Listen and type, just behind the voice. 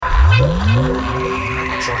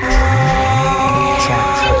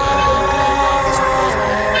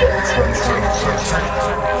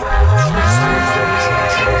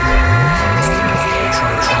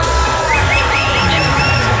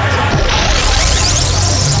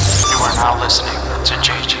Now listening to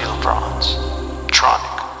JG LeBron's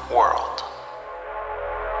Tronic World.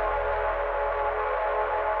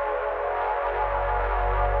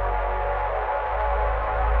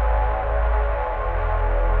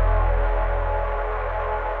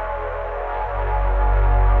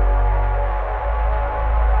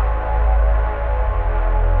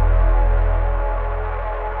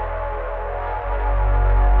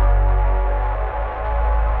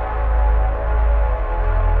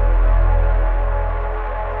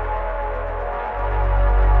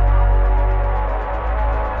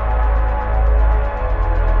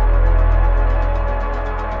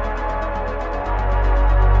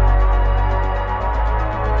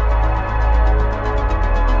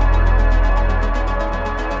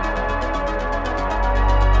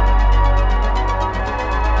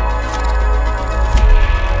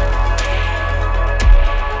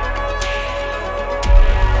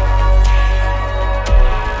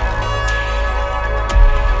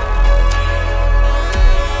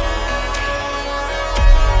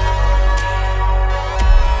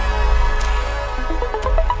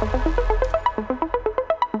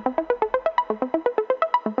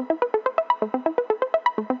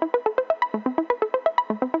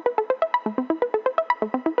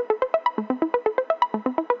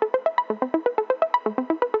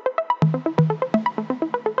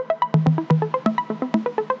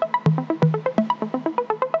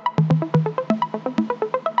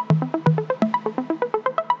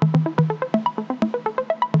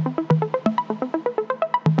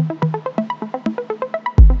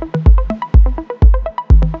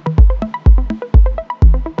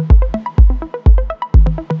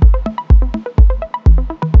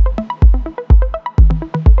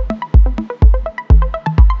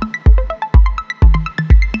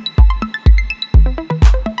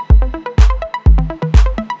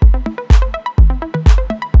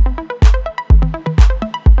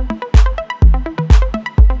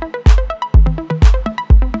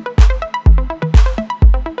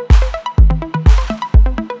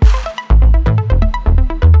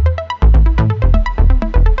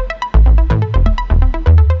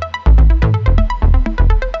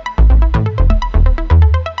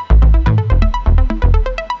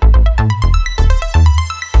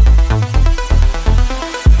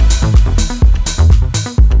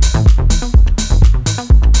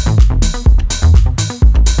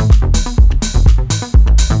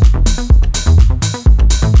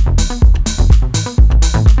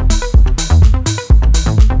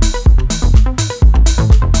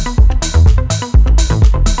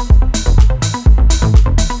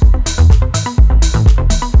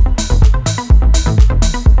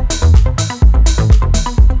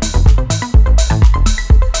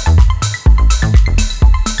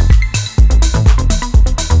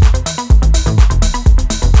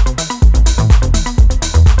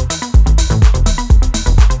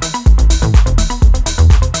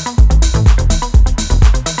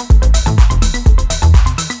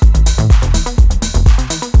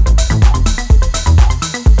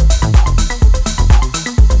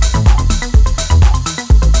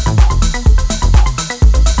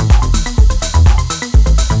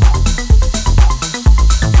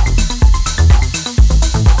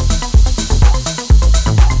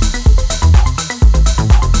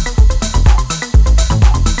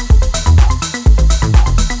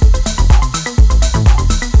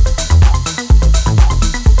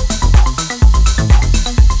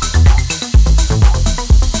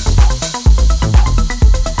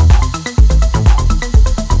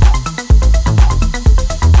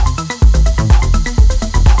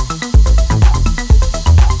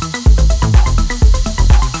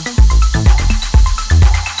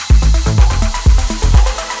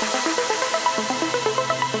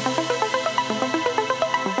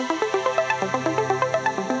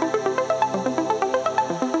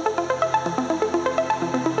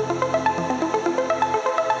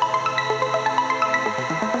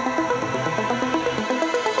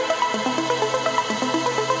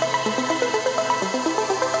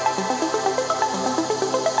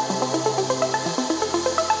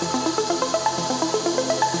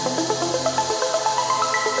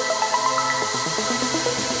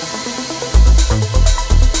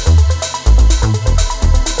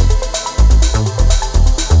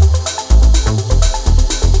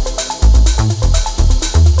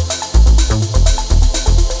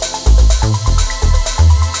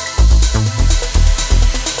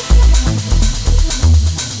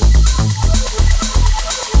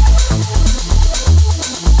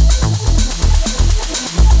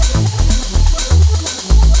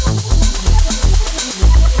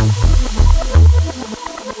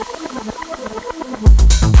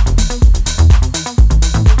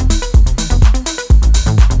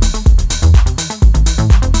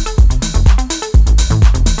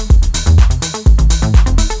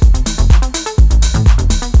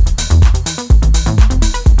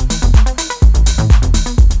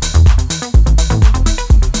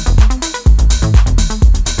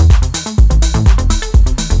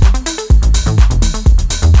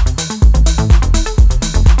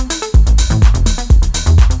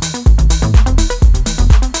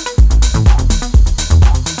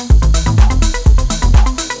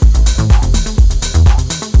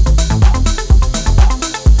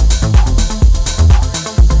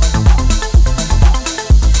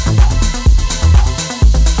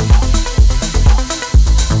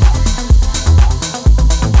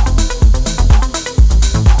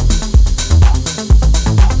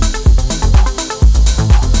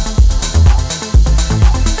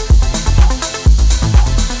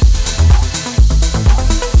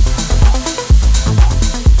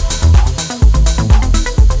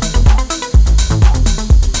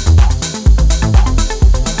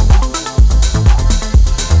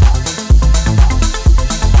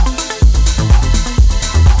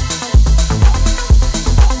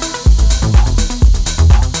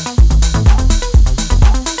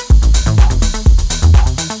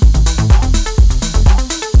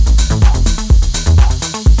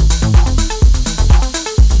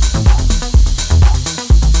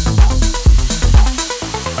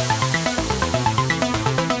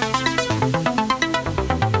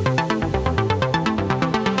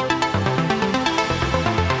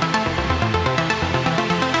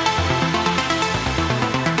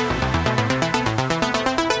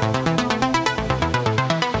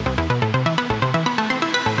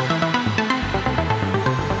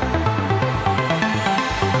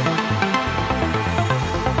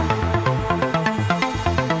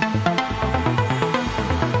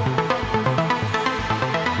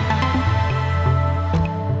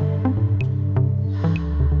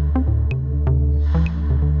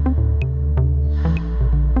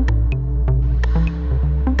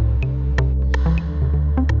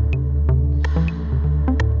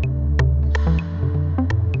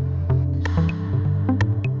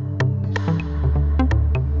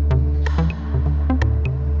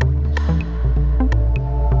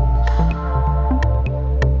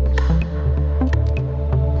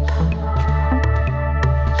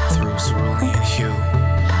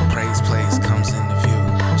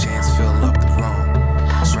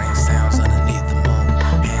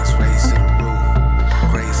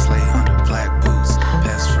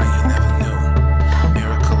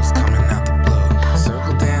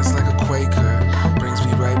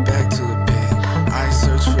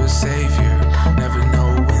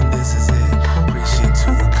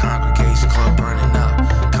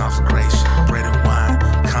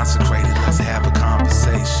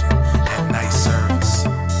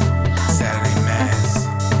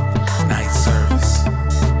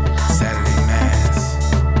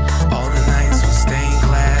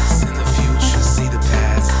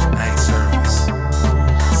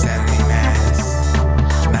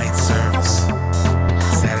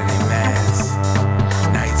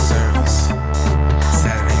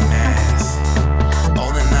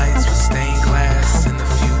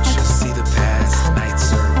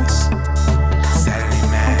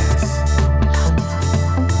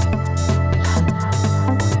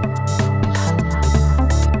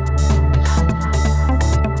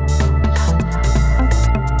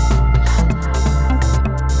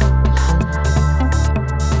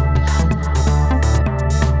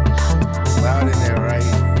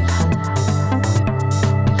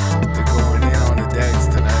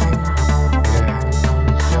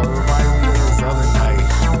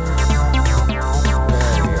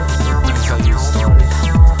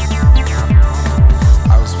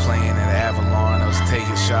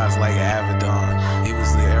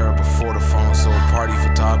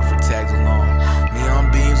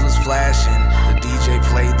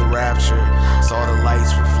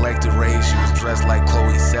 the rave, she was dressed like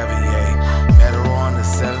Chloe Sevigny. Met her on the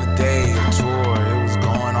 7th day of tour, it was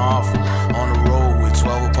going awful. On the road with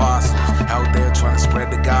 12 apostles, out there trying to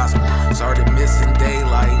spread the gospel. Started missing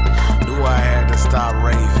daylight, knew I had to stop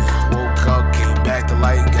raving. Woke up, came back to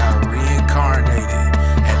light, got reincarnated.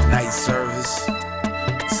 At night service,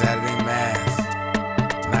 Saturday Mass.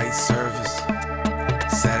 Night service,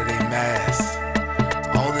 Saturday Mass.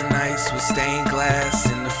 All the nights with stained glass,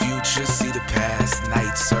 in the future see the past.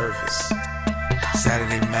 Night service,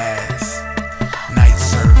 Saturday Mass. Night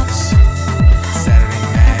service, Saturday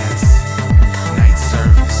Mass. Night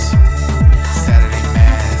service, Saturday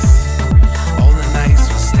Mass. All the nights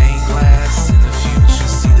with stained glass, in the future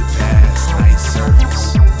see the past. Night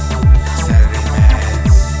service, Saturday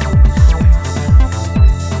Mass.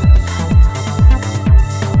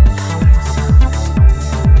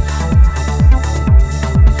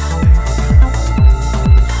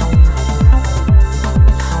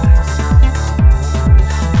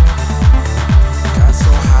 Got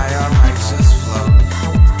so high I might just float.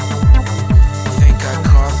 Think I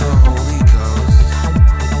caught the Holy Ghost.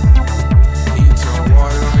 You turn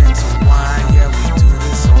water into wine, yeah, we do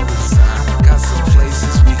this all the time. Got some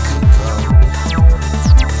places we could go.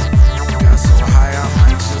 Got so high I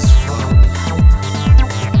might just float.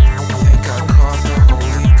 Think I caught the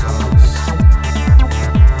Holy Ghost.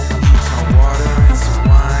 You turn water into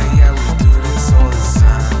wine, yeah, we do this all the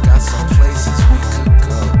time. Got some places we could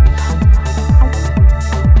go.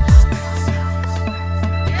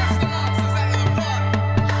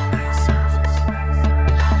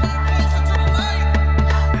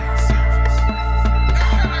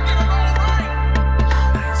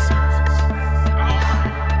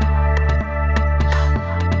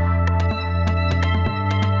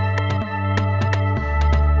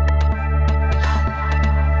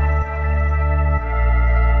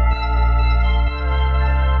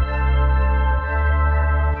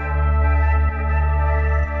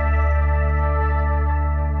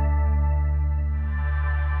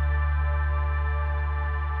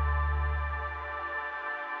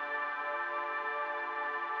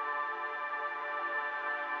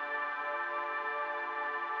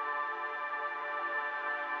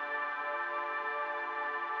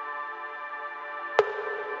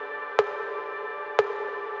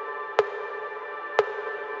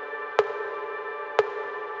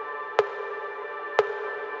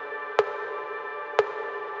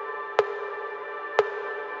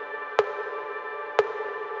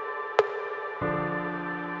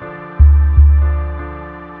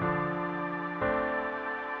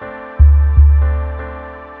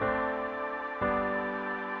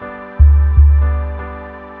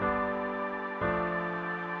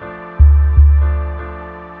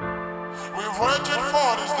 We've waited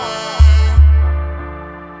for this day.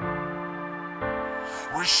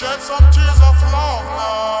 We shed some tears of love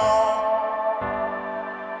now,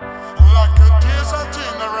 like a desert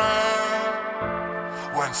in the rain.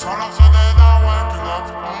 When some of the dead are waking up,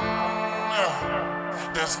 yeah.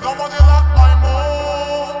 There's nobody like my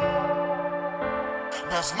mom.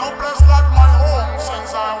 There's no place like my home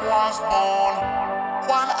since I was born.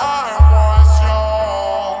 When I was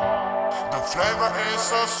young, the flavor is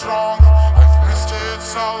so strong. I've missed it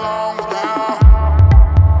so long now.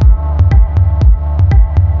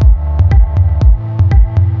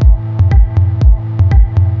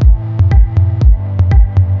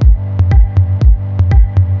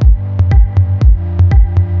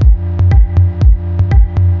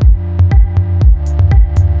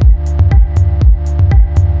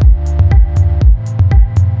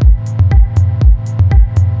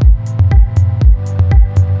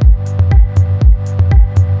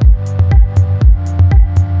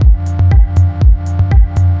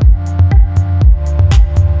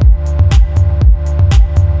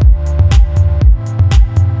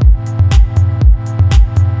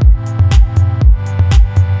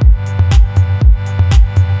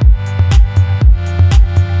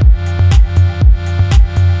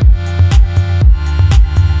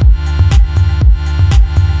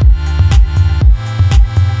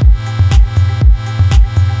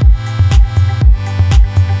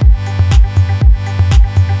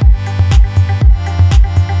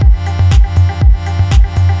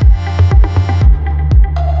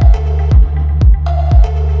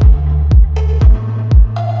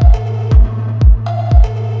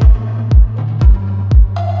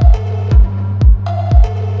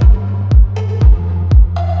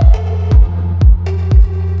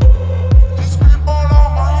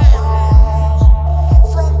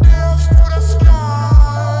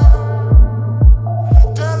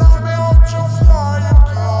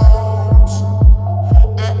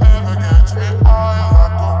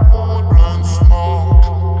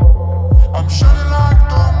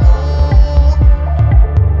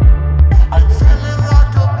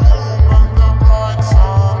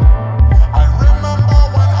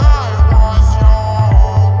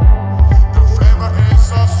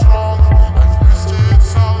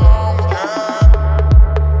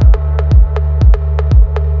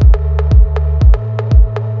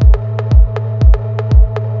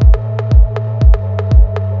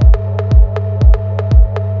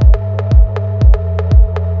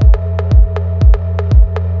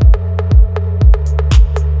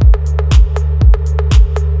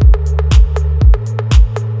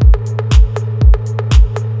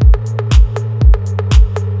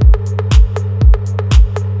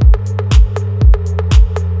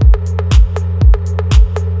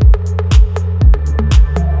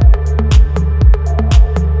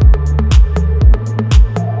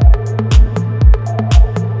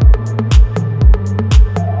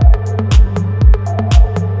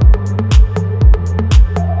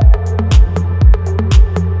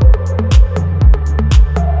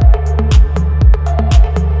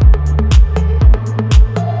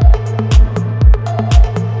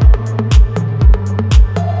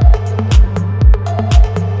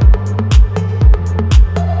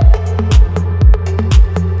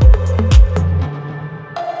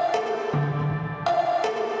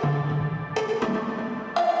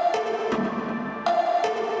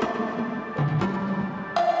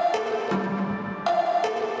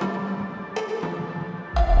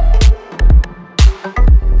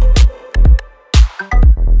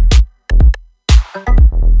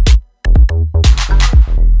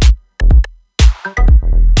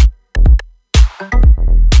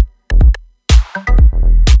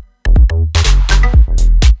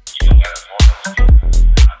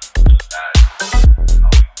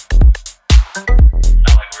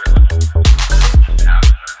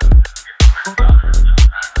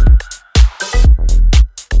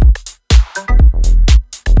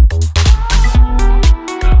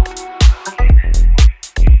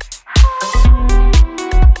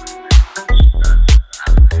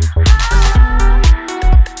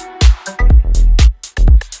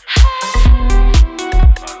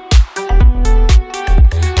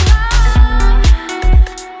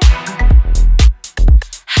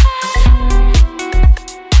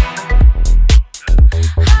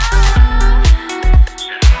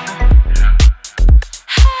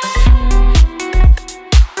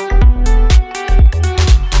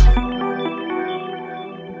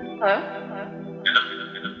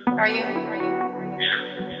 Are you?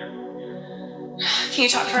 Can you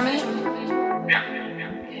talk for a minute?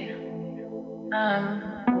 Okay.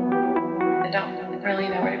 I don't really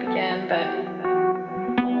know where to begin, but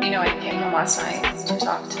I came home last night to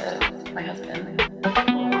talk to my husband,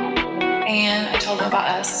 and I told him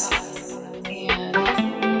about us, and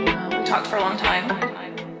we talked for a long time.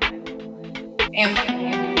 And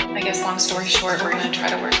I guess long story short, we're gonna try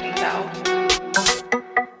to work things out.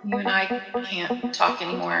 You and I can't talk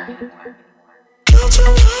anymore. Guilty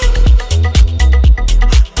love,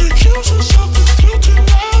 accuse yourself of guilty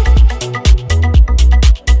love.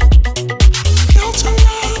 Guilty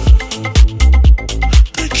love,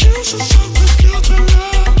 accuse yourself of guilty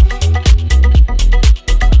love.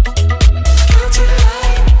 Guilty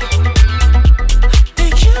love,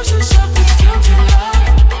 accuse yourself of guilty love.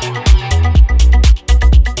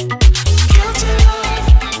 Guilty love,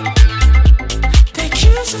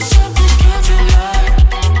 accuse yourself of guilty love.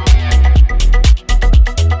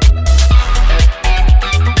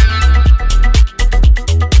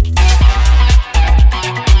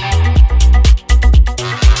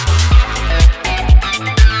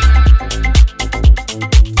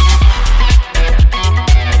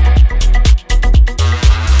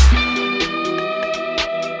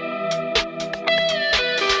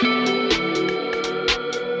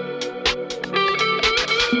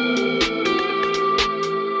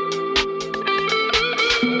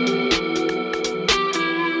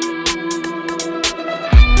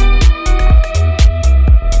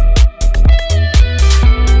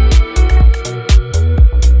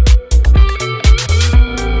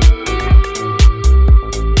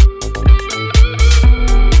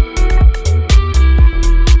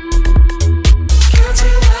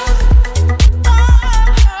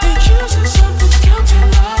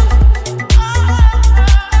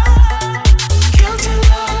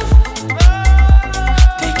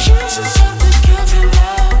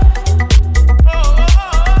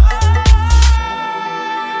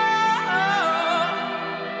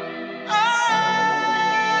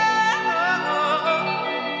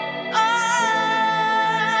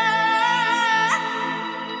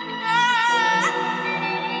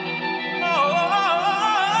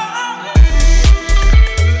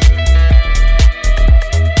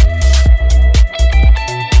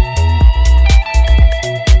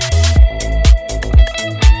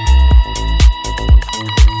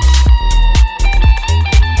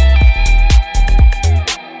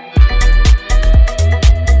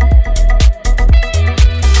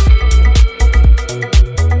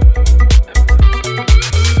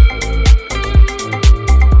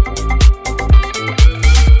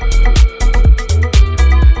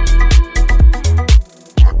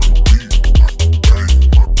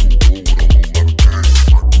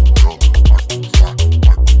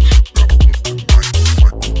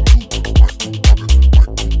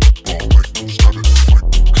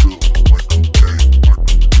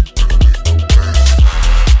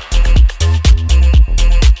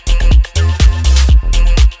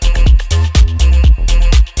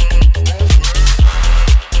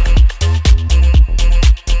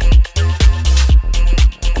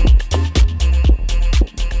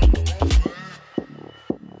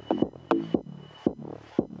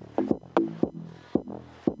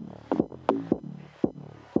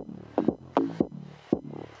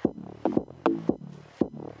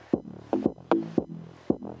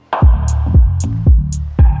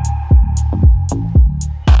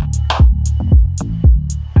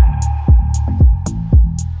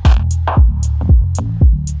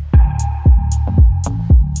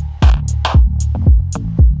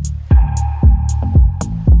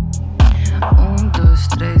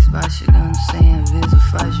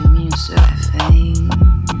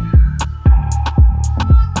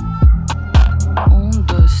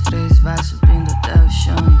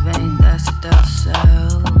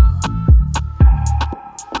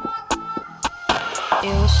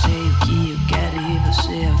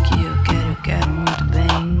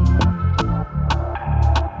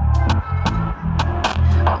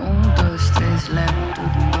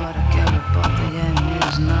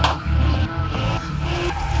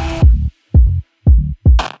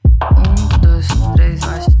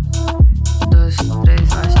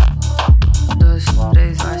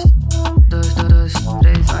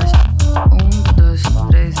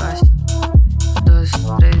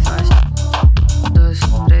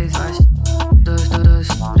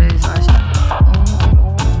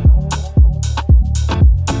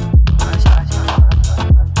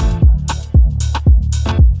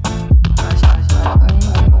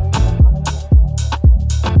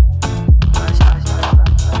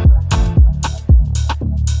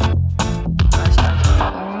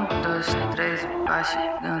 vai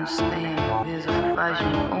chegando sem aviso, faz 1,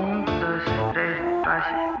 2, 3, vai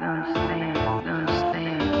chegando sem aviso,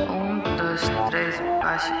 sem 1, 2, 3,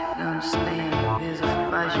 vai chegando sem aviso,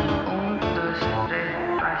 faz 1, 2, 3,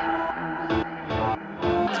 vai chegando sem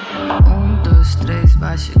 1, 2, 3,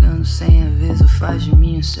 vai chegando sem aviso, faz de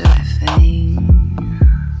mim o seu refém.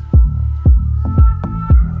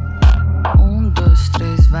 1, 2,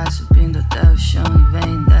 3, vai subindo até o chão e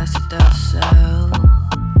vem, desce até o céu.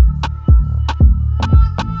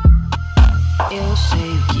 Eu sei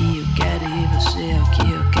o que eu quero e você é o que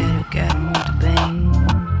eu quero muito bem.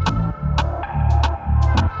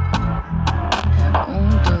 1,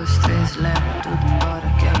 2, 3, leva tudo embora,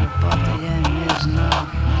 quebra a porta e é mesmo não.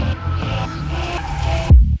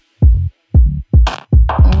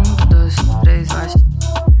 1, 2, 3, vai.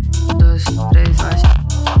 2, 3, vai.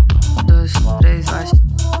 2, 3, vai.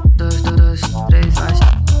 2, 2, 3, vai.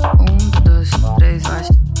 1, 2, 3, vai.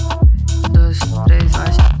 2, 3,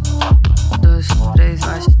 vai. 2, 3,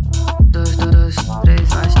 vai. 2, 2, 3,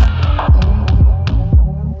 vai. 1.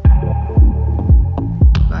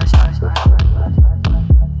 Vai, vai, vai.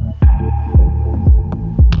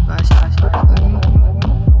 Vai, vai, 1.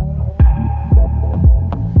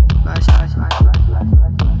 Vai, vai, vai.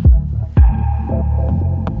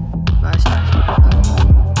 Vai, vai, 1.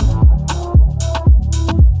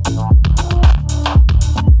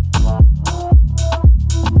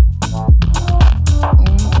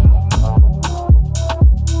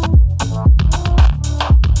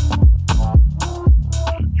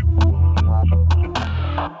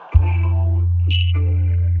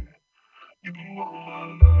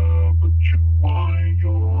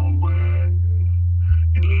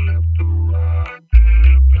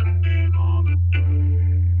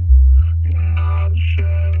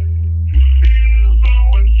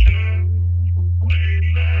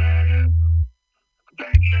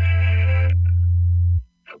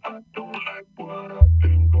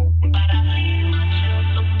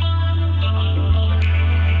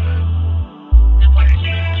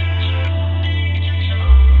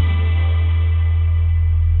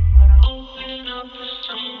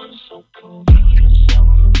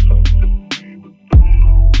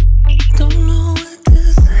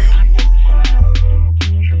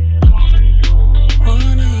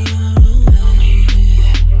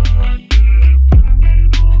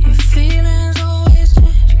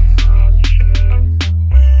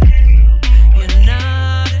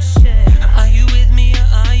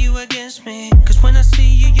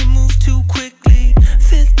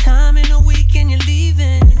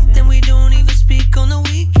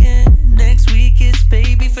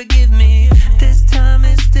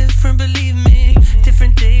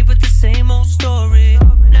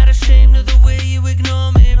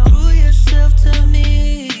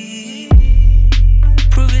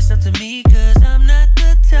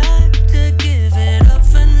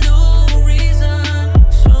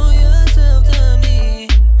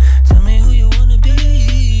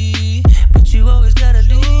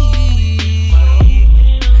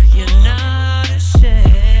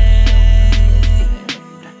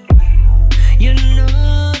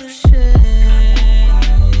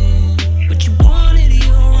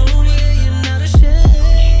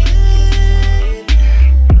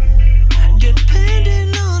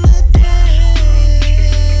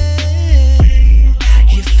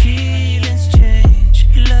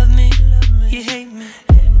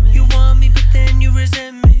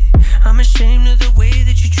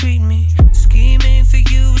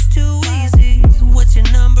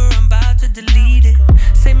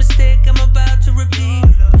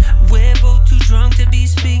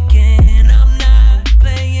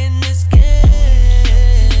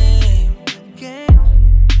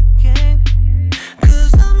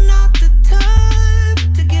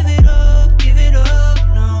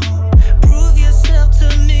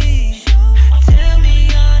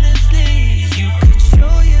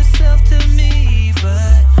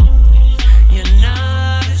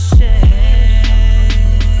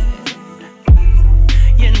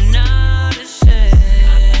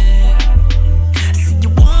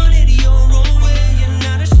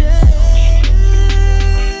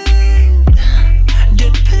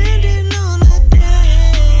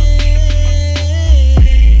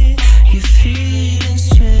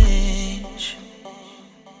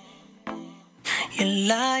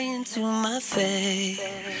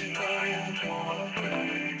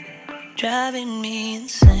 Driving me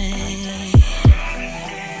insane,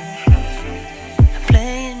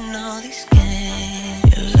 playing all these games.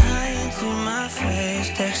 You're lying to my face,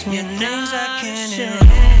 text me things I can't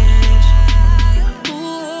erase.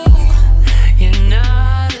 Ooh, you're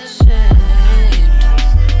not ashamed.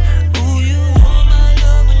 Ooh, you want my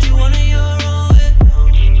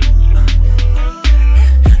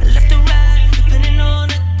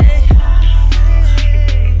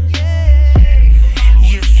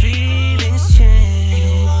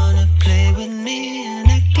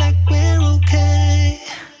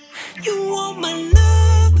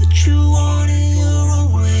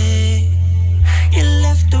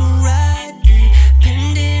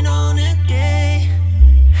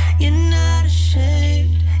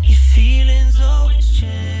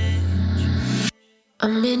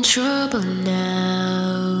I'm in trouble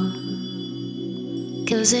now,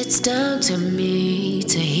 'cause it's down to me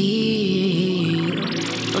to heal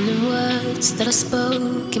from the words that I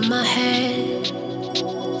spoke in my head,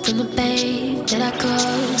 from the pain that I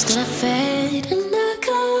caused, that I fed, and I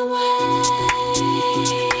can't wait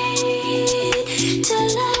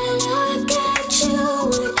till I look at you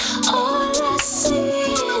and all I see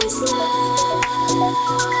is love.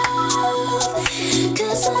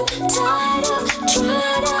 'Cause I'm tired of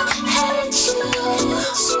trying to hate you.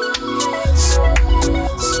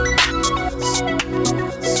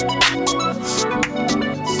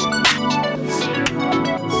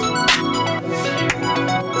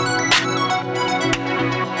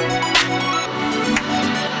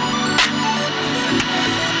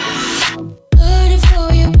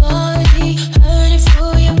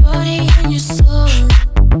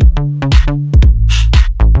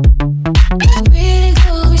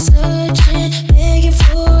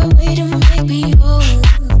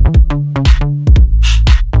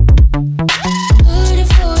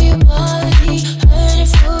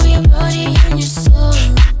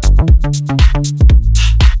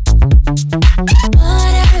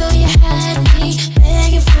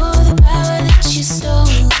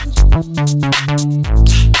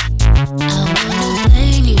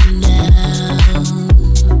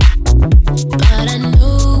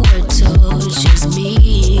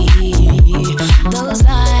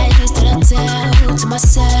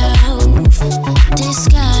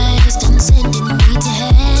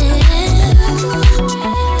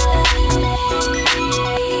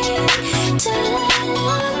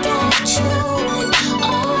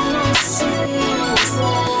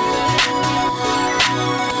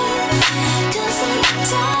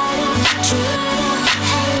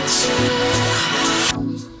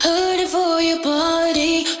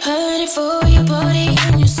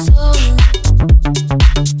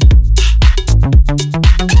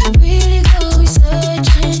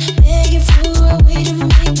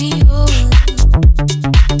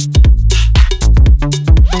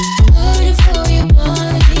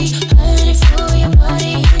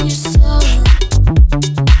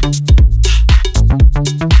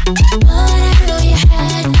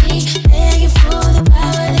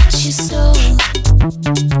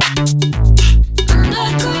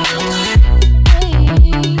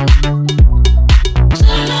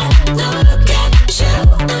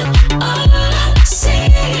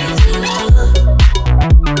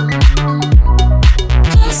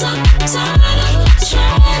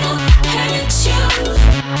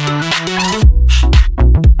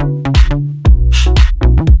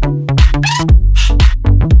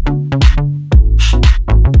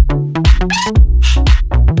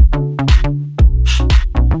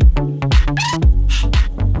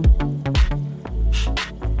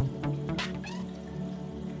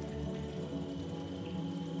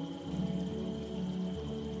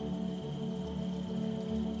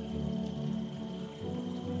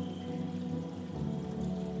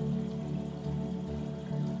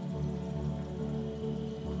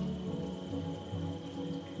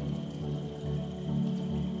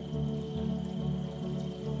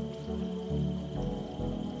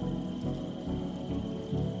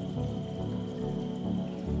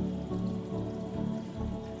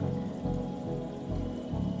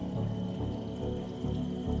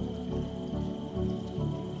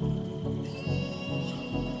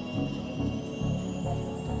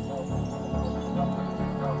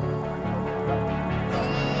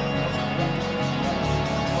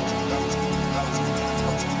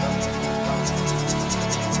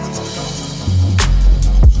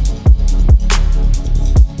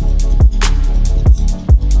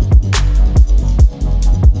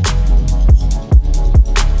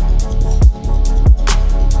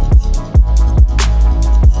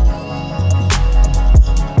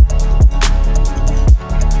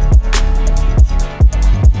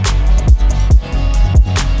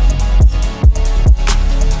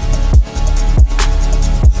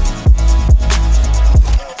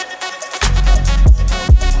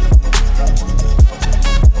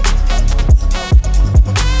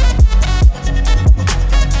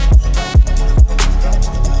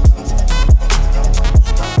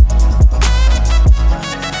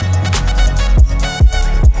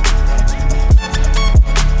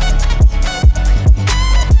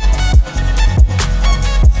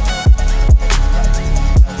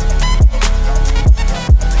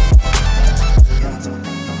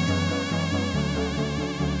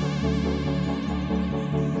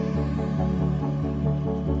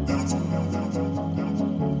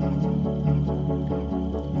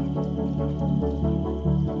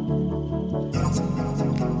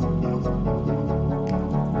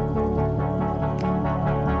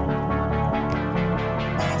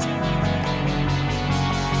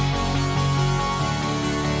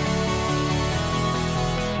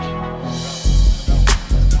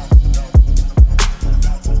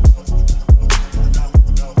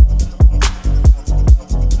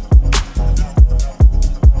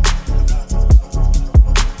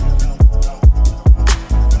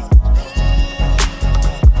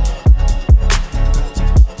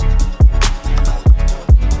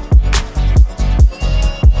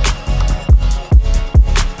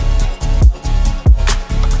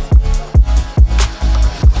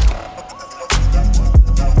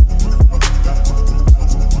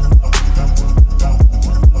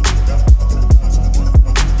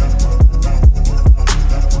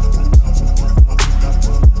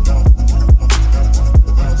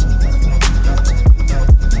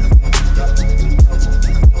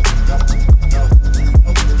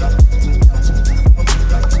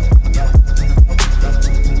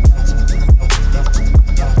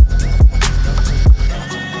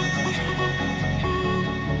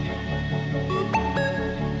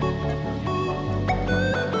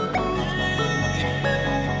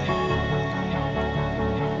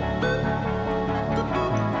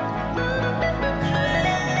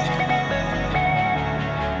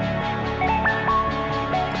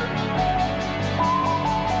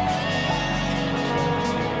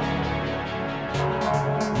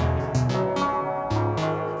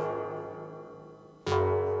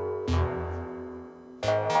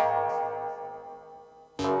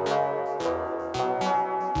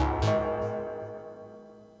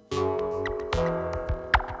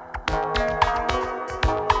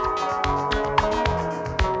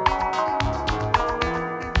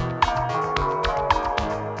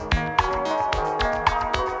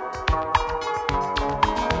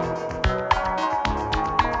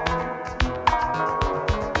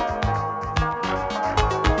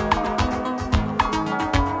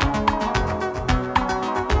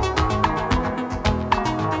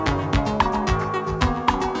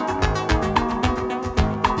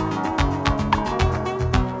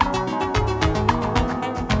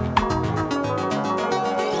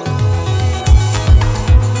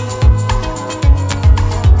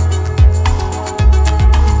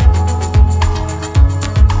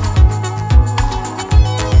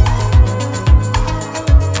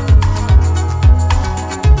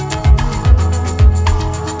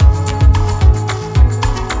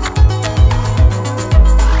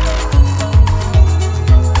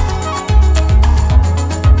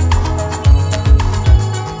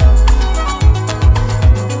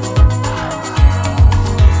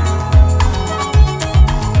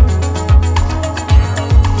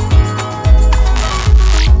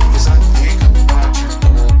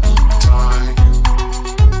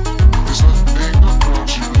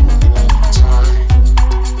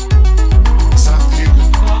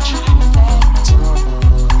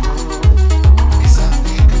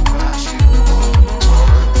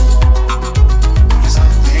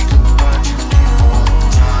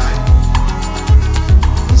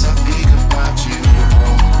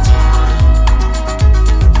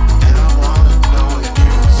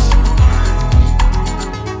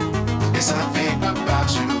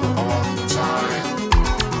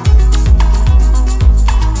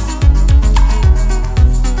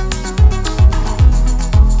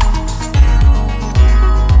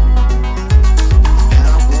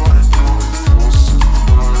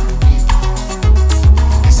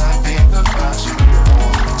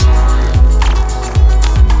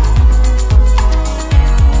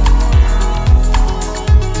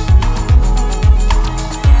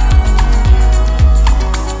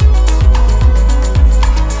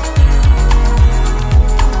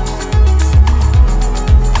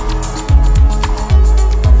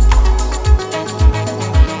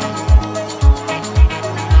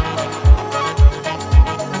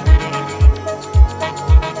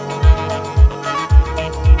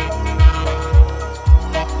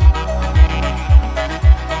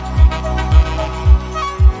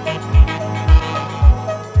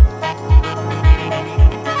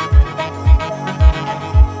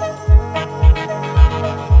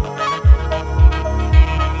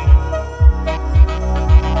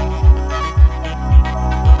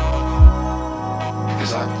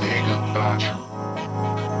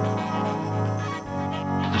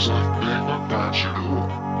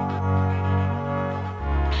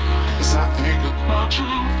 think about you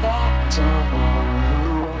all the time.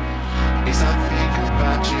 Yes, I think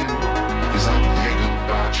about you. Yes, I think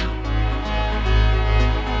about you.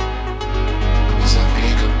 Yes, I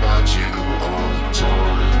think about you all the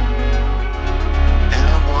time. And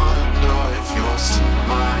I wanna know if you're still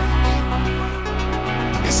mine.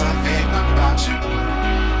 Yes, I think about you.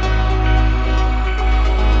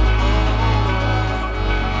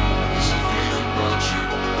 Yes, I think about you.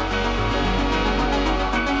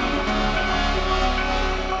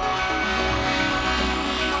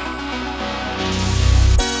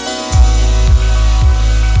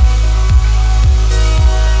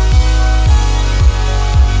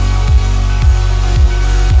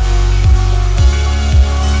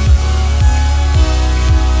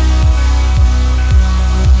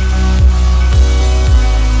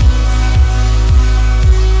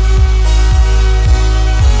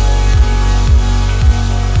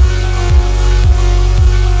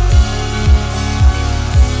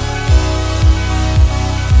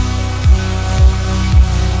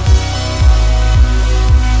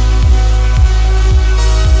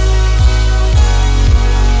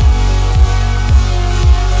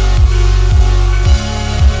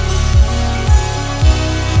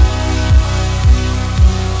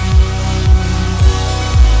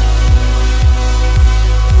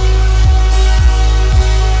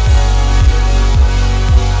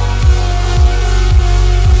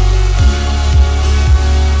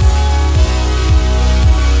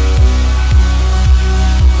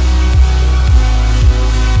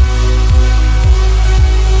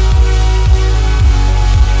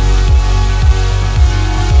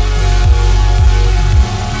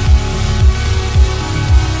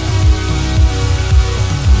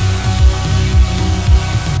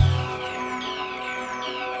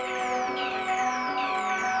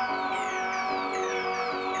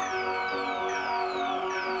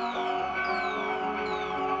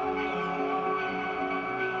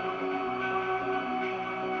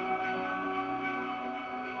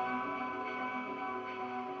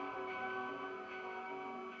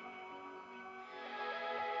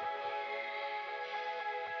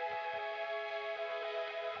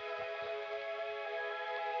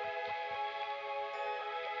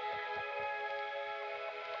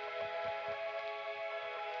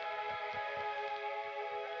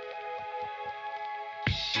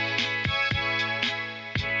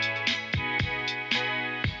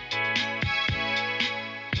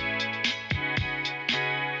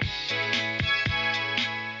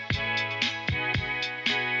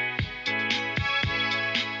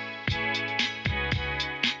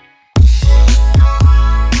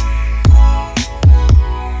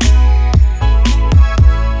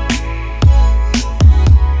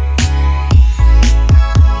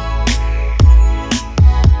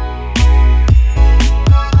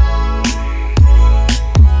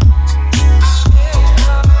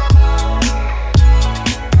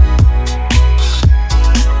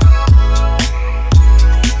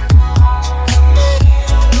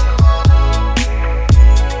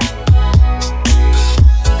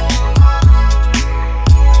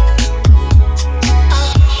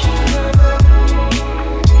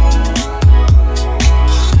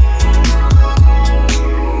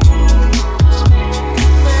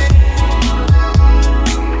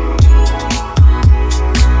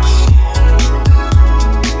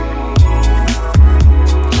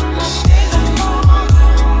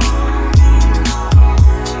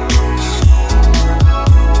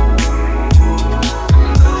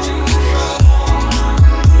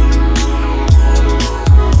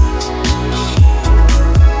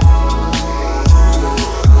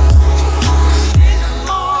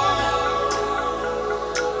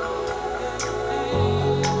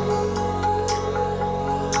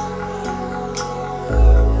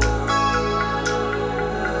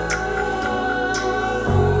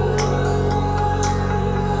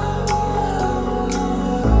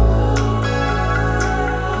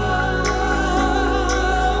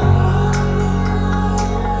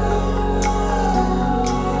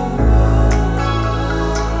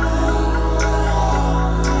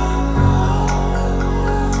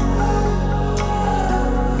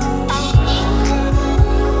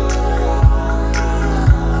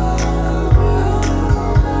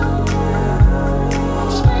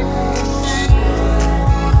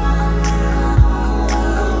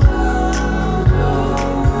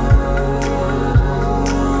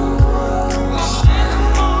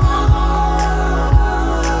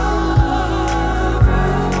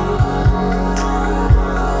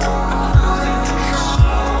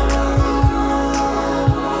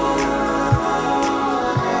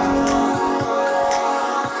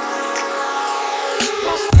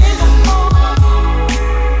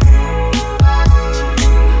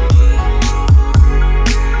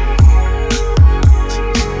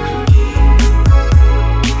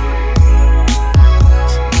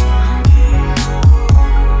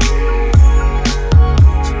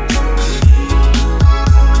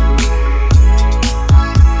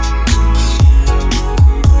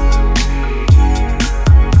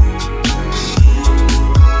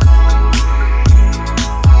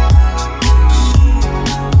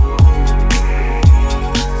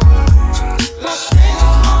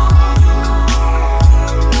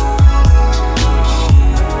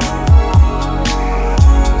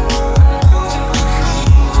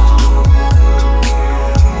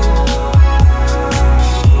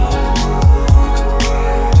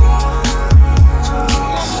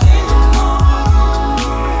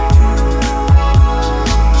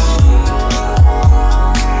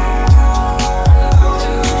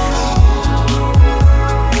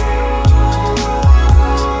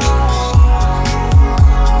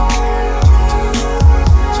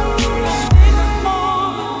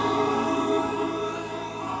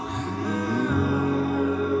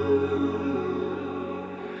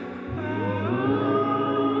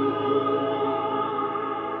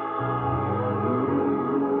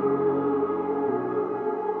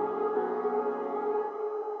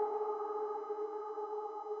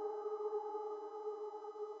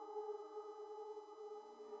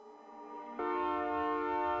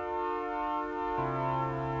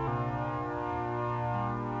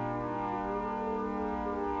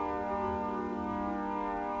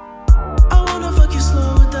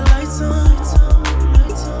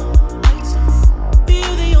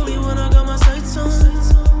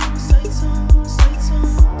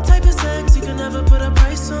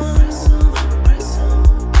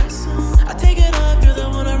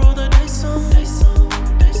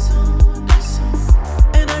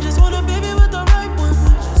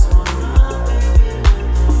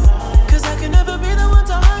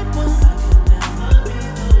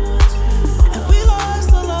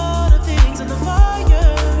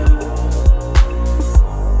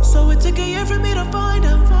 year for me to find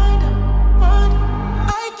out.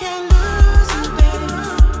 I can't lose you, baby.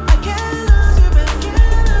 I can't lose you, baby.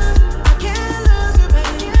 I can't lose you,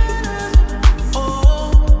 baby.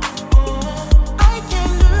 Oh, I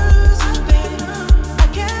can't lose you, baby. I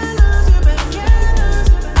can't lose you, baby.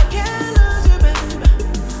 I can't lose you, baby.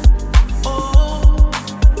 Oh,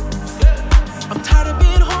 I'm tired of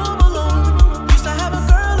being home alone. Used to have a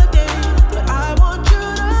girl a day, but I want you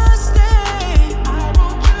to stay. I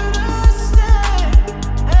want you to stay.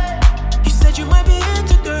 Hey. You said you might be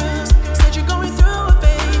into girls. Said you're going through a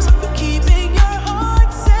phase. Keeping your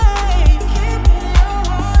heart safe. Keeping your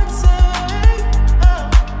heart safe. Oh.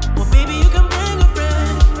 Well, baby, you can bring a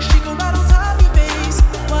friend. She gon' ride on top of your face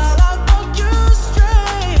while I fuck you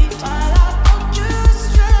straight. While I fuck you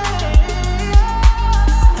straight.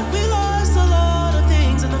 And we lost a lot of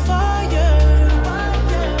things in the fire.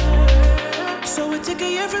 So it took a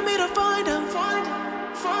year for me to find out.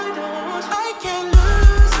 I can't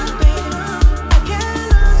lose you, baby. I can't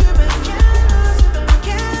lose you, baby. I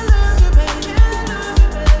can't lose you, baby.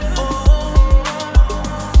 Oh,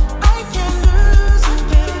 I can't lose you,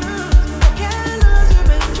 baby. I can't lose you,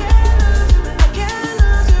 baby. I can't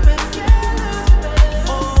lose you, baby.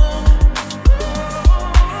 Oh.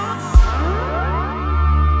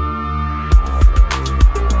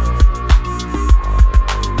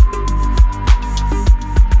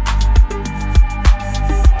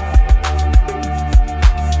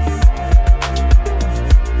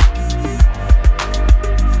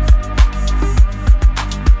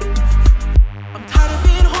 I'm tired of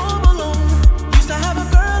being home alone. Used to have a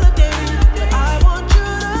girl a day, but I want you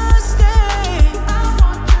to stay. I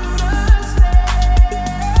want you to stay.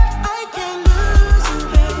 I can't lose you,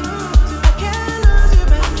 baby. I can't lose you,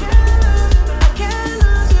 baby. I can't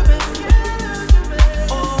lose you, baby.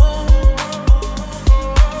 Oh.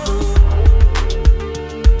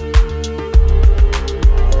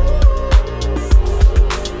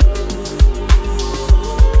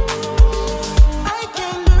 I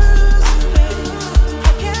can't lose you, baby. I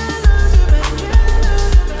can't lose you, baby.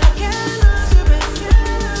 I can't lose you, baby.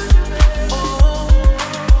 Oh.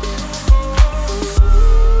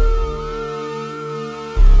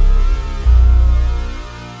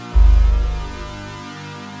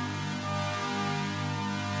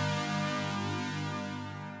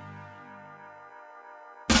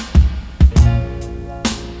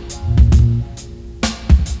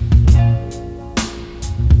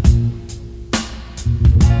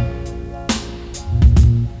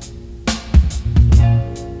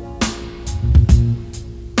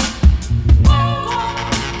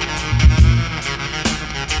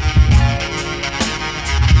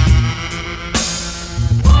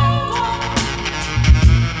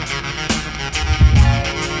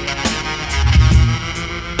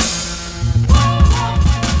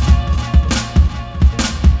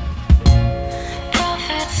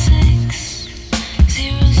 Prophet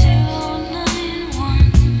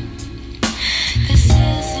 60091. This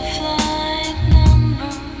is the flight number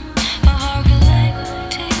of our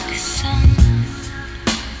galactic sun.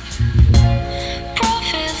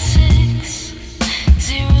 Prophet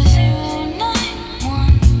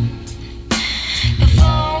 60091.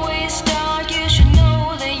 Before we start, you should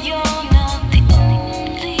know that you're not the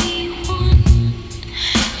only one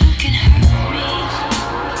who can hurt me.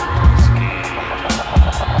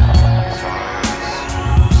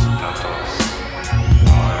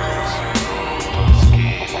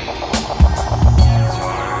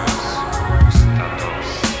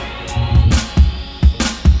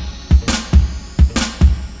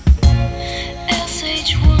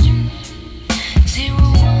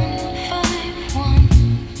 SH10151.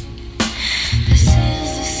 This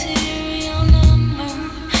is the serial number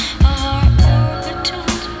of our orbital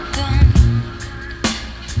gun.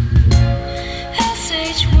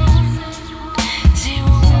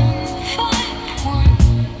 SH10151.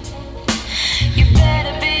 You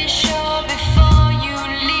better be sure before you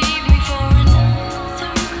leave me for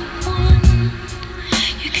another one.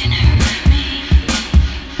 You can hurt me.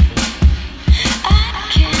 I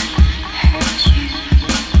can hurt you.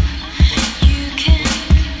 You can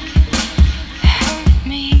hurt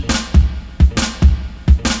me.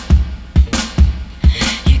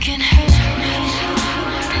 You can hurt me.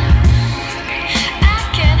 I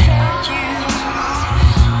can hurt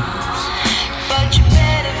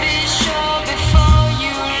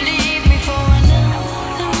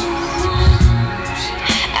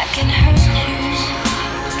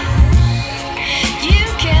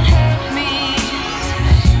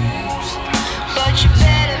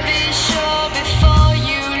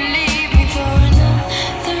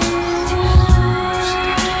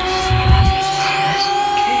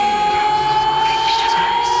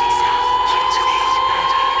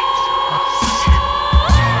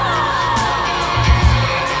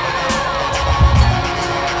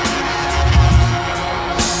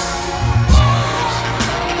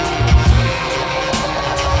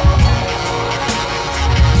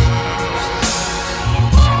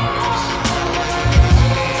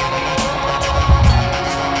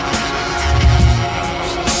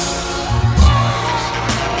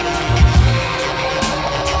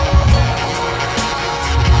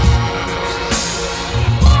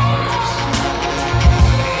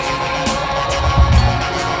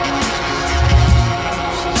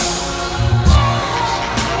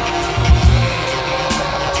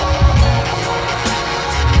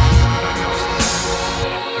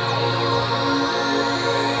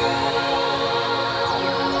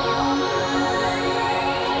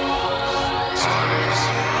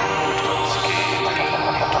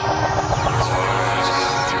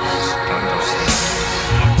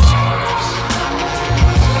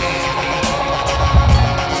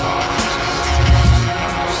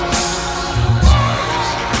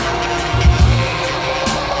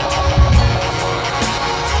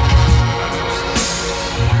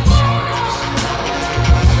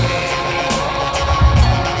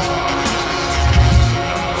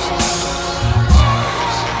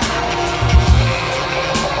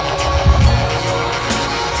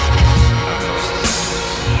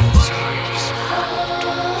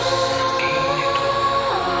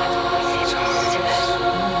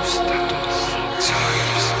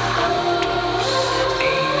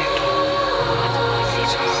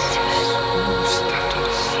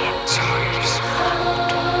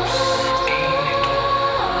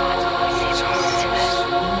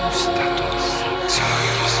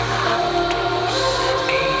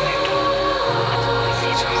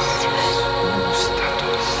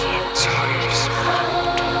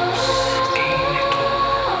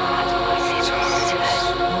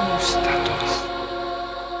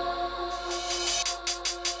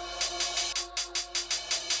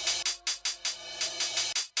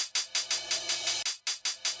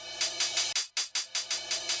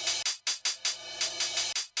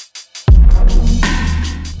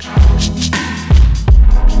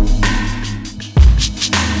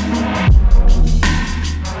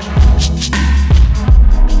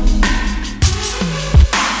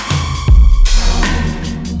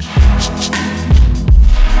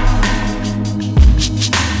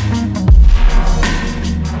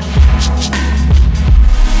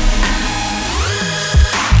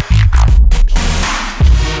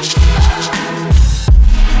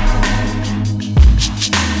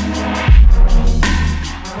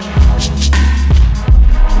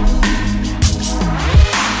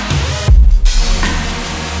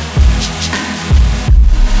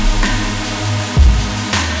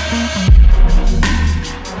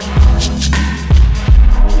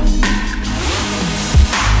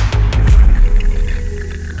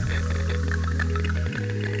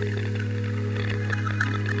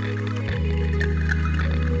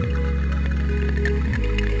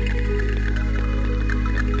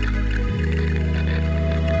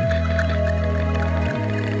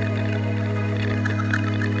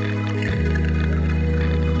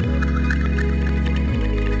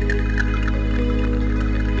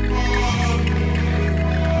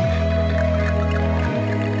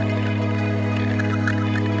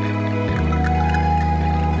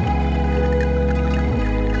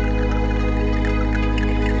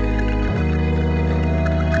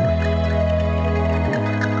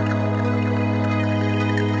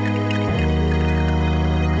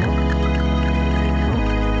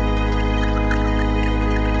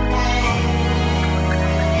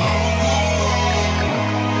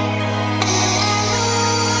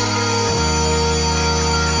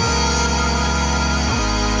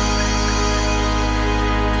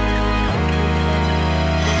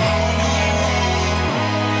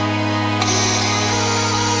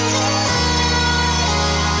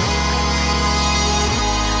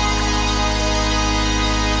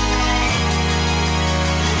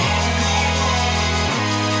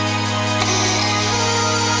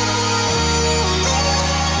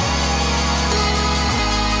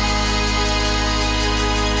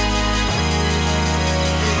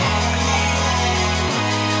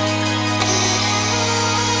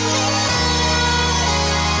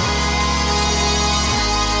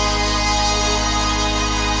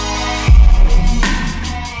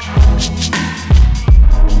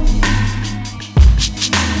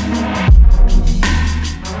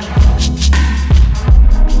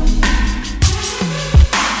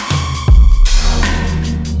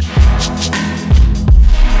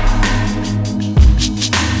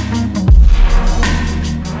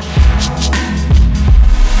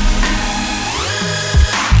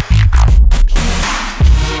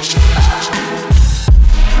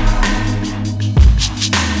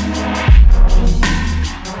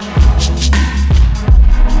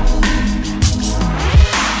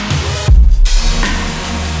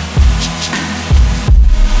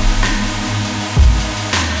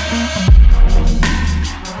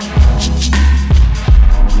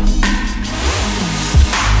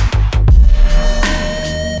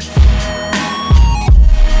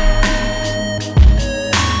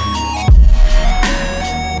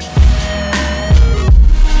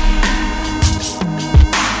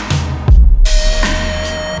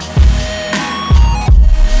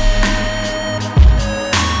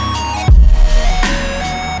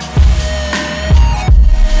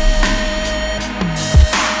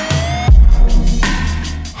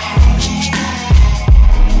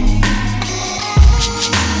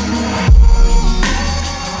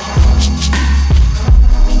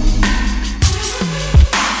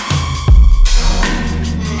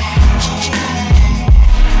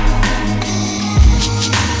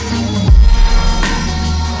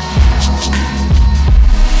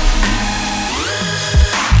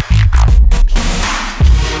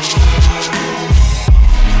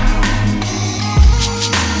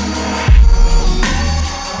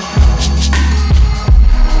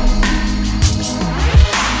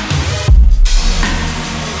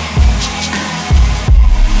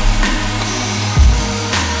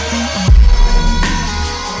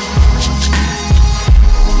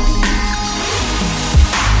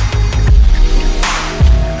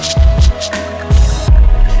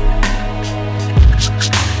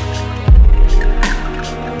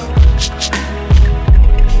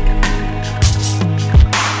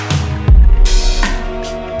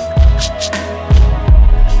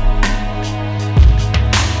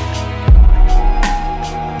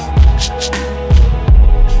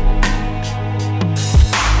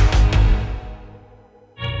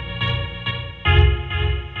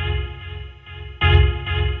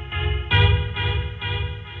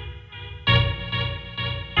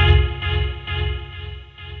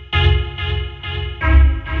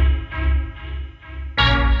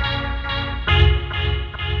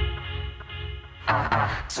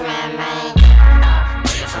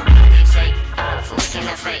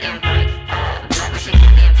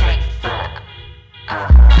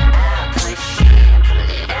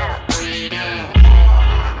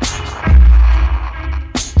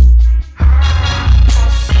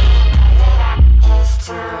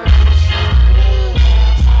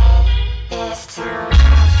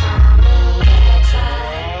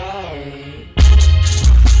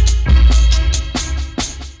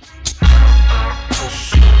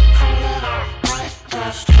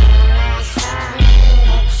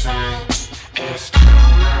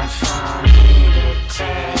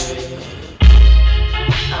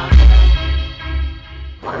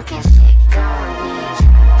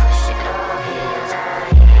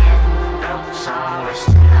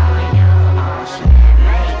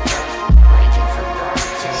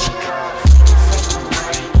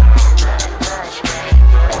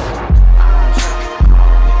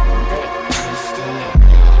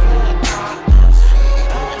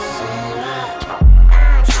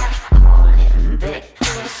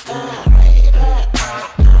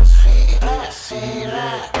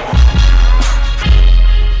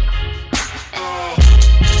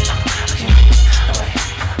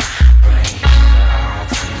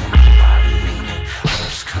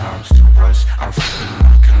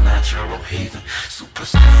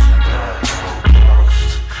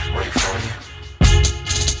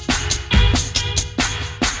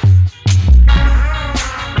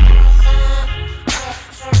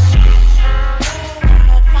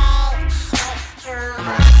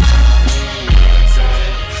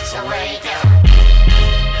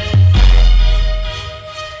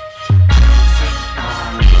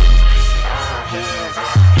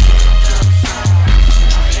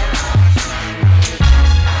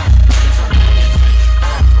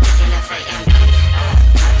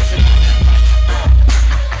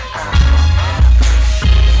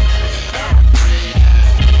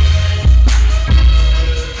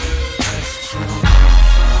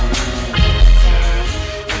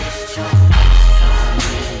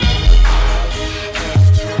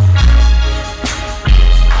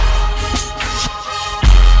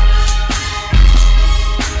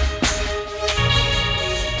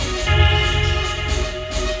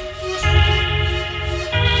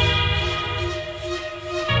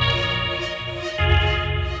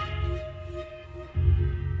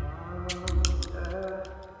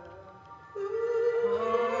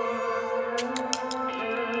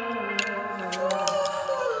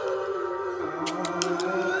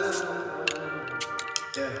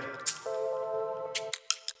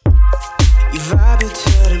Vibing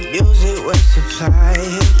to the music we're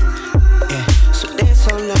supplying. Yeah. So dance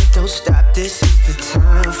all night, don't stop. This is the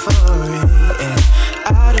time for it. Yeah.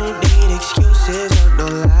 I don't need excuses or no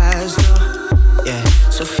lies, no. Yeah.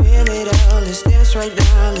 So feel it all. Let's dance right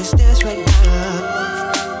now. Let's dance right now.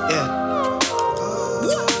 Yeah.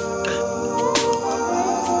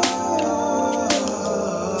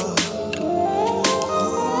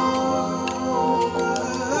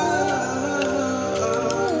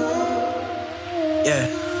 Yeah.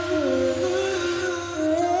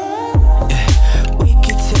 Yeah. We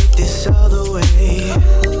can take this all the way.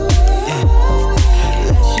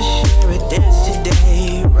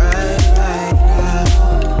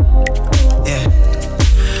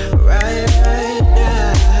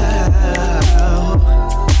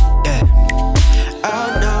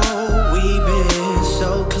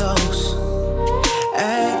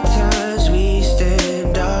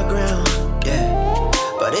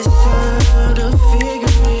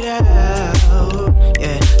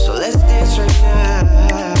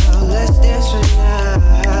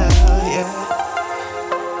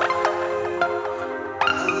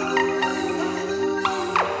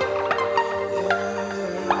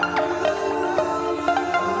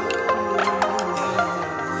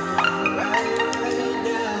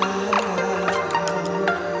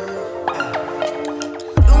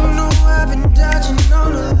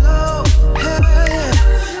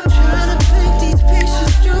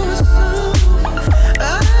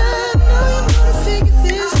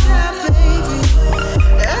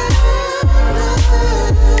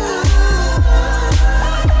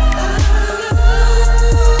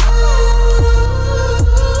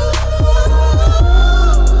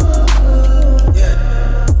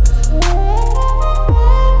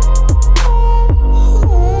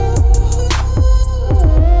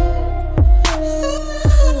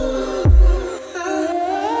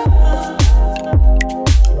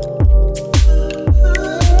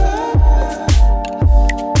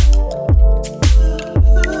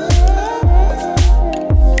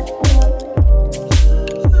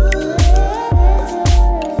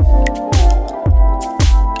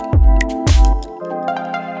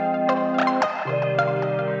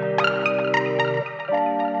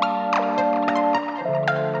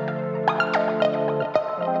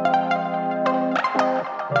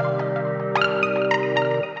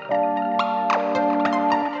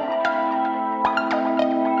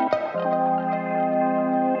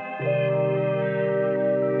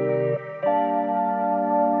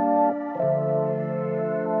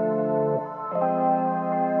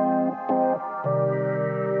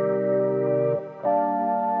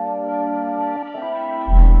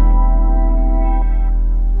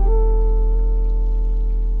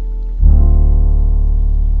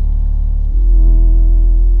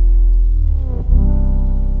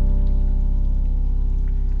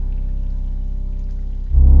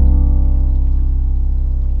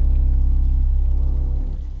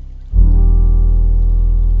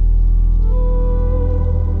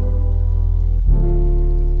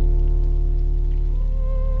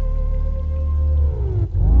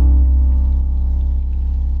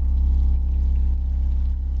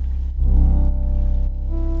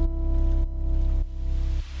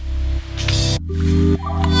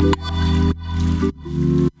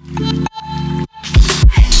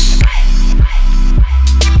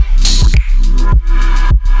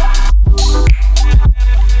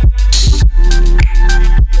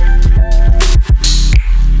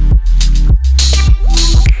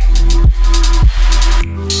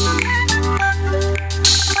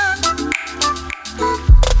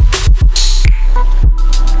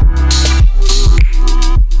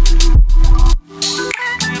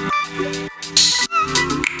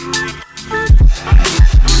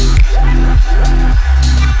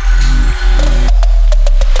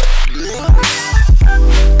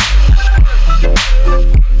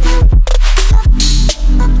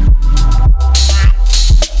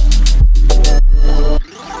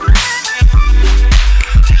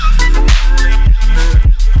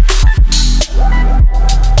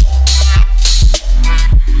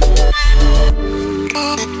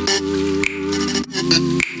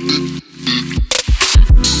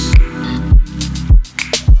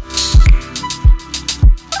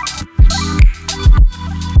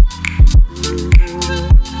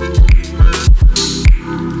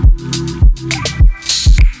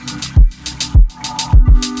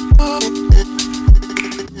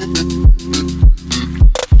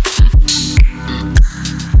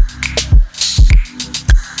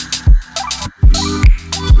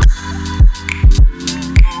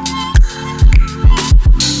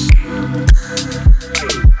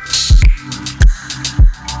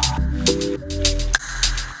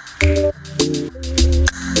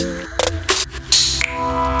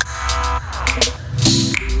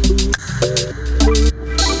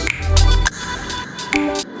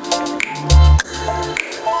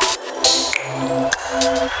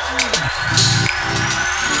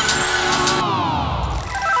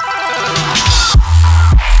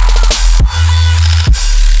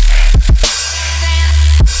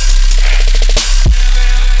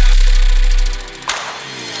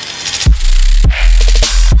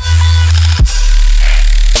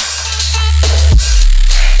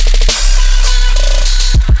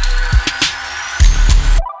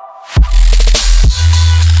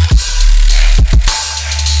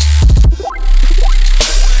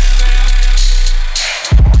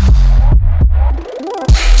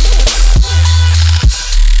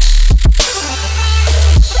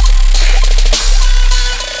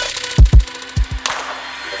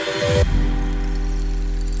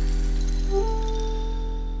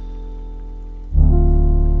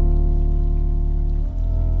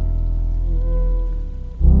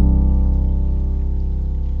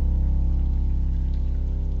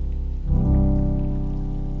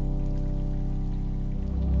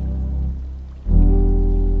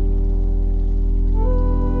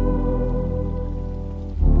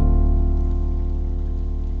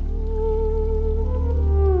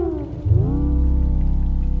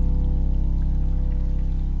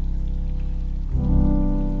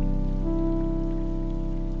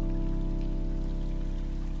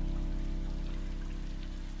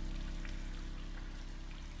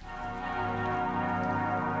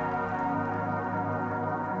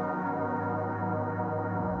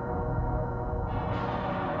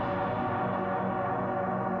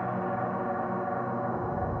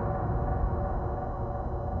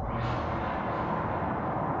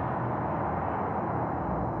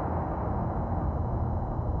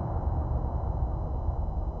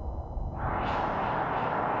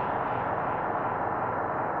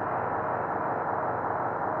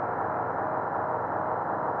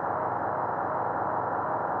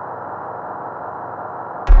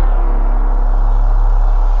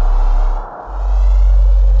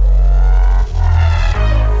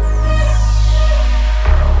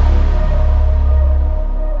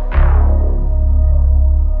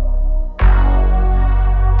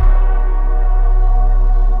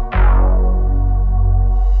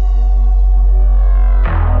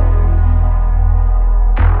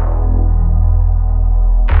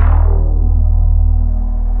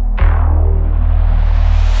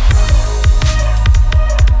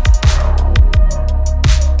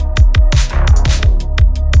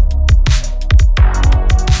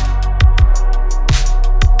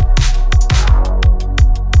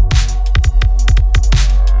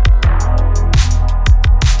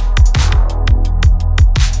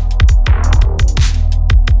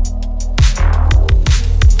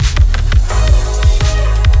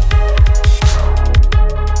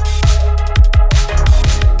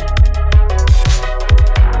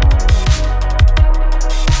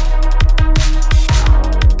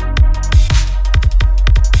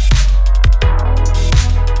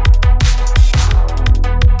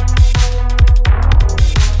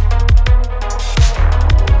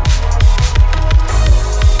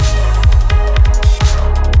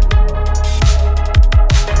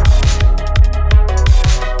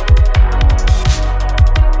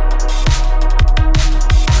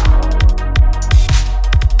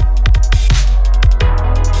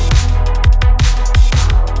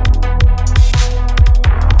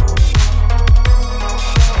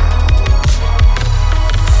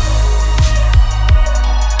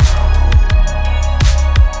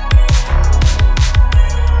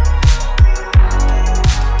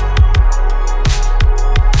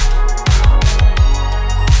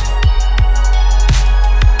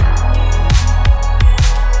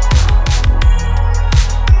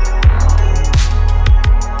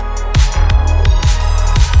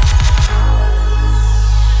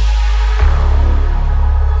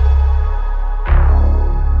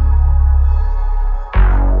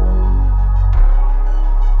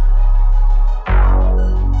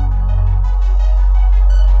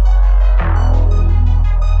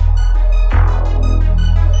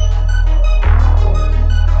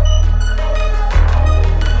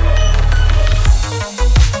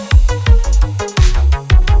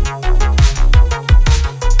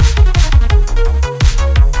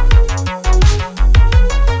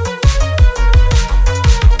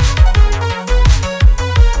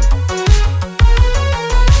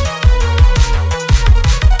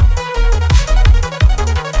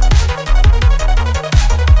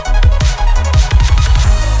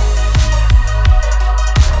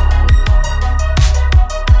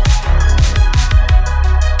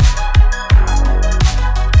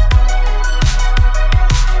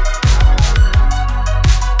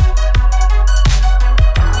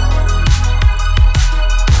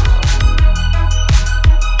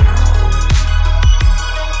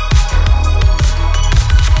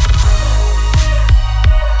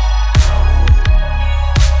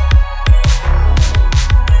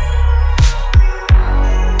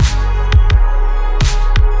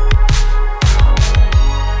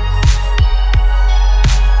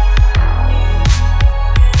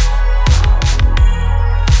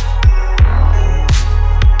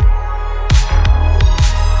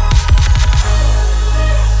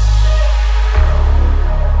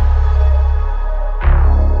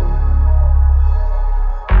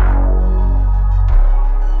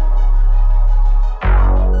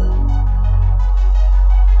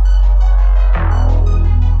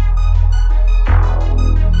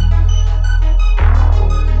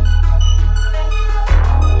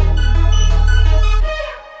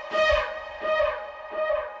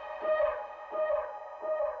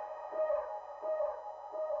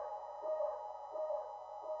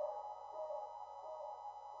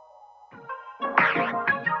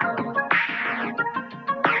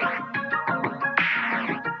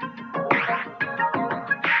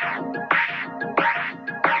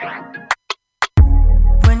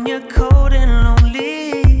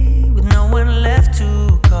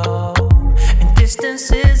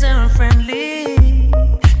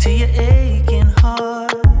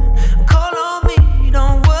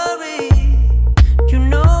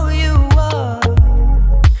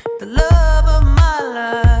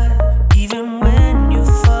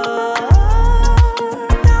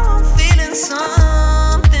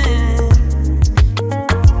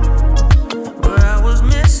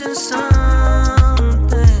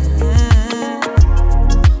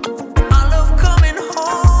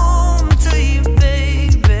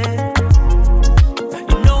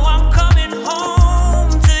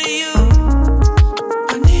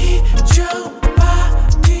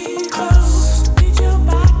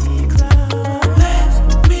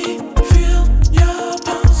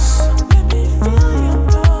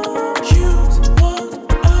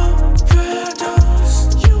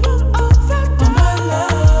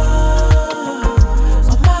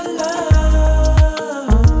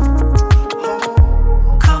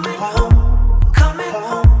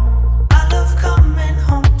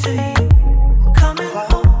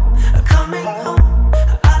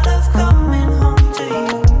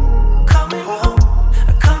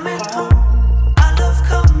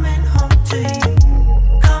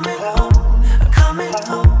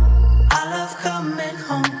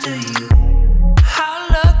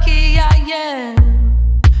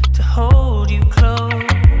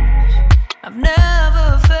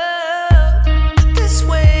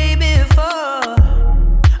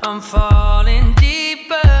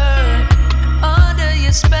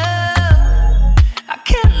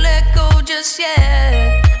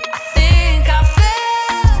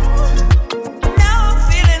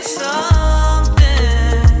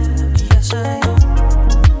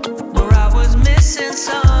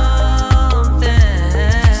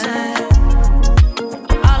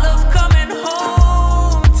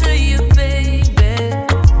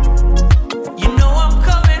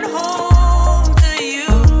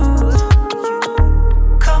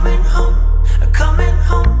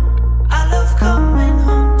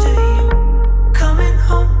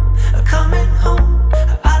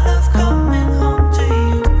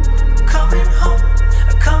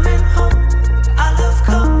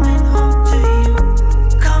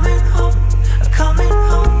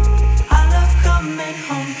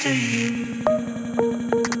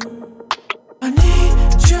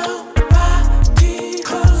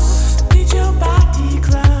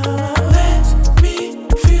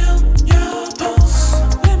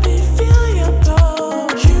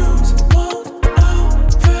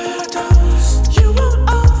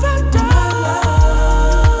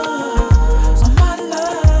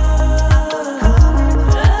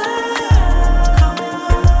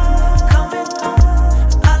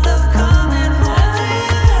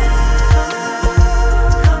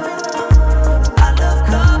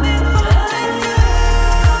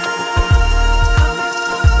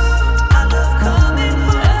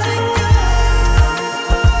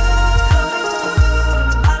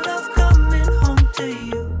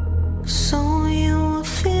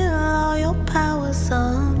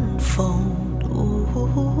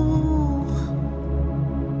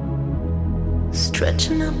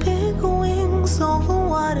 Stretching our big wings over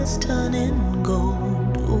water's turning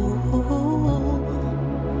gold. Ooh.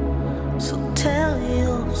 So tell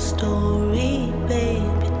your story,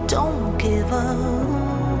 baby, don't give up.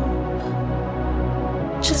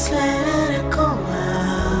 Just let it go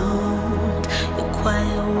out. Your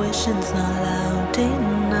quiet wishing's not loud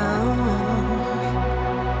enough.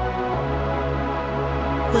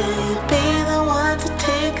 Will you be the one to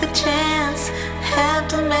take a chance? Have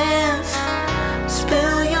demands,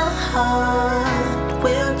 spill your heart.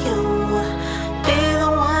 Will you be the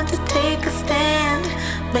one to take a stand?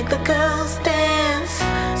 Make the girls dance,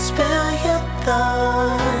 spill your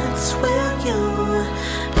thoughts. Will you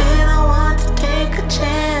be the one to take a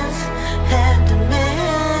chance? Have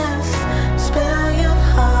demands, spill your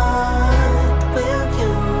heart. Will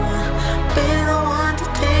you be the one to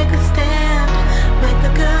take a stand? Make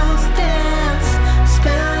the girls dance,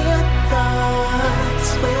 spill your thoughts.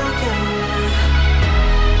 Will you?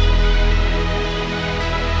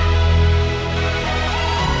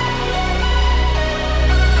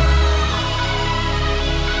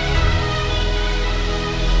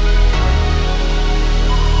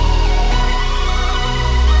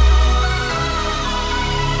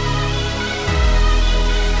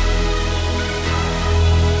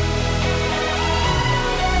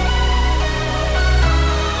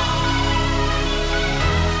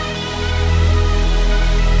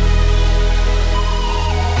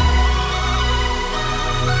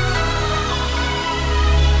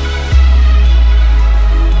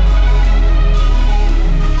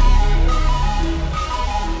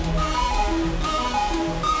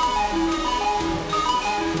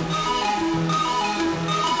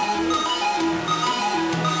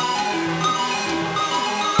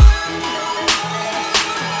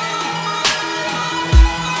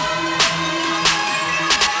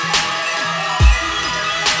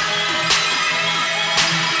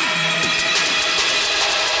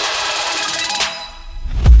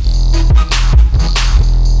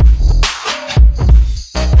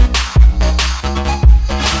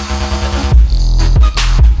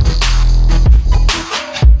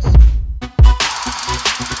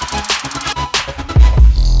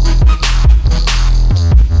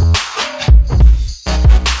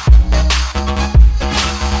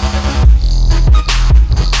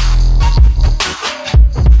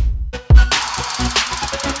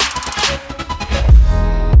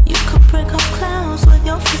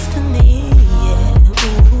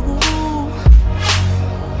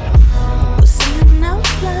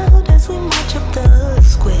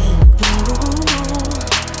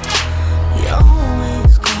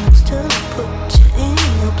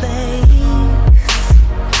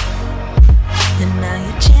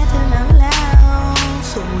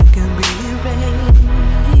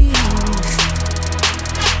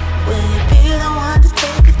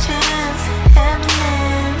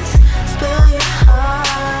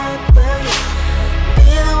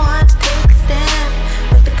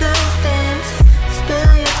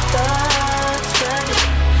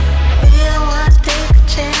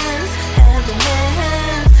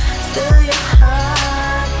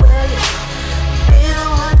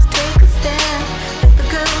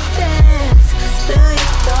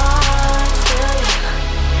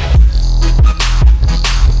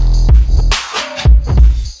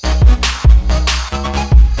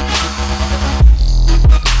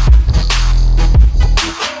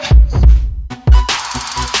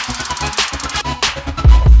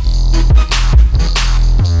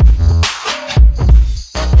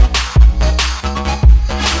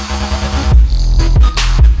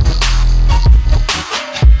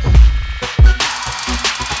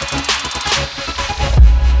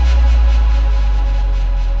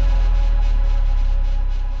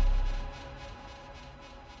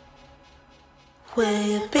 Will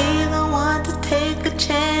you be the one to take a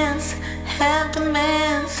chance? Have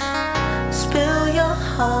demands, spill your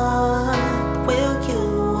heart. Will you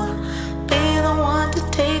be the one to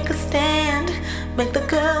take a stand? Make the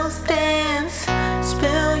girls dance,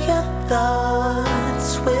 spill your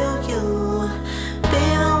thoughts. Will you be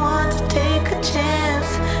the one to take a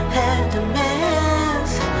chance? Have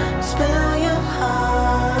demands, spill your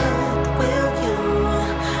heart. Will you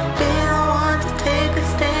be the one to take a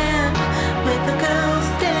stand? Make the girls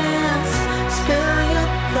dance, spill your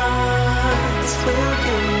thoughts. Will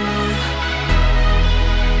you?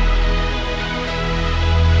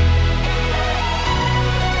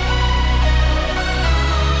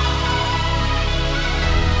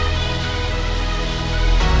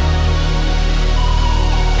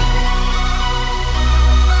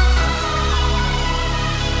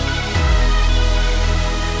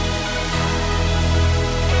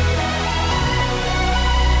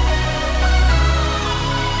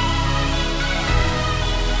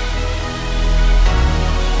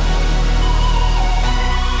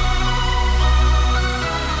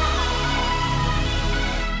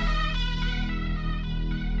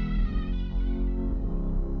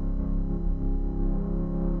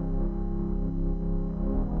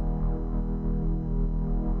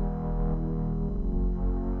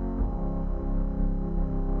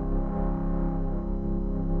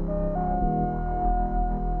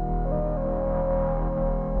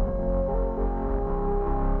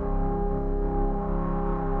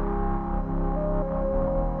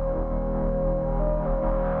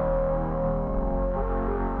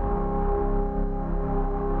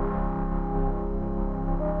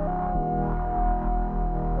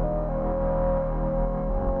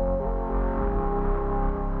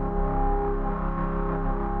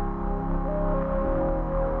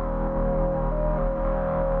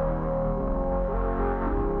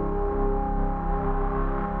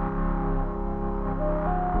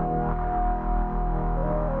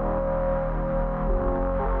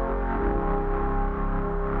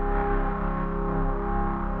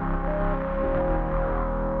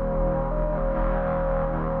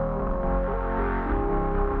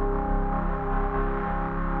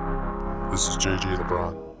 This is JG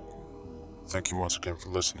LeBron. Thank you once again for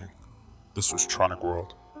listening. This was Tronic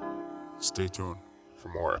World. Stay tuned for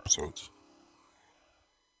more episodes.